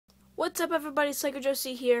What's up, everybody? Psycho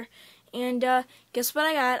Josie here, and guess what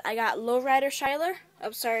I got? I got lowrider Shyler. Oh,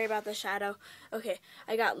 sorry about the shadow. Okay,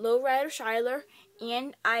 I got lowrider Shyler,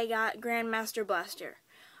 and I got Grandmaster Blaster.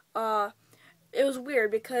 It was weird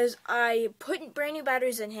because I put brand new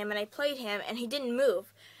batteries in him, and I played him, and he didn't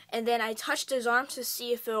move. And then I touched his arm to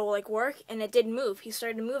see if it'll work, and it didn't move. He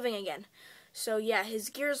started moving again. So yeah, his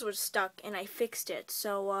gears were stuck, and I fixed it.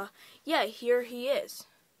 So yeah, here he is.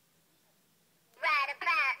 Right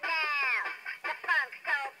about now, the Funk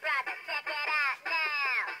Soul Brother, check it out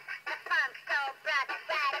now. The Funk Soul Brother,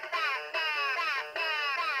 right about now, right now,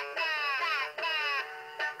 right now, right now.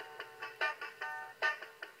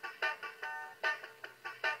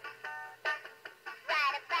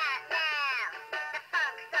 Right about now, the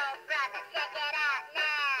Funk Soul Brother, check it out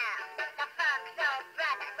now. The Funk Soul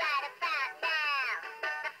Brother, right about now.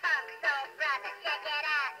 The Funk Soul Brother, check it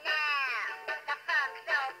out now. The Funk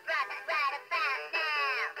Soul Brother, right about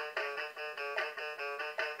now.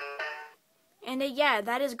 And yeah,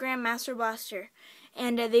 that is Grandmaster Blaster.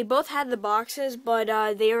 And they both had the boxes, but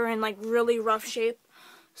they were in really rough shape.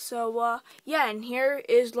 So yeah, and here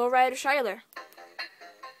is lowrider Shyler.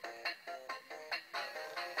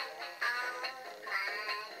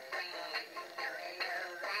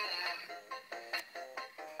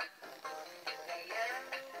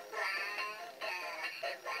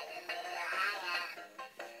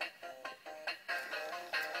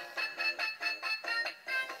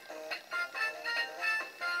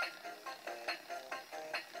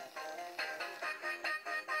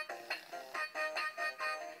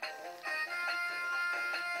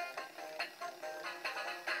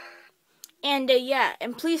 And yeah,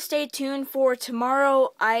 and please stay tuned for tomorrow.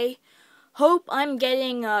 I hope I'm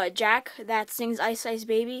getting Jack that sings Ice Ice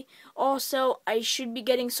Baby. Also, I should be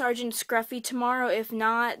getting Sergeant Scruffy tomorrow. If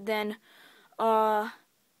not, then the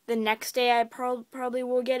next day I probably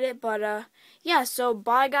will get it. But yeah, so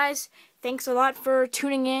bye guys. Thanks a lot for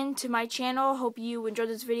tuning in to my channel. Hope you enjoyed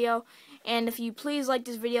this video. And if you please like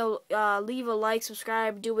this video, leave a like,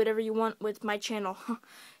 subscribe, do whatever you want with my channel.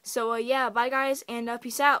 So yeah, bye guys, and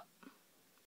peace out.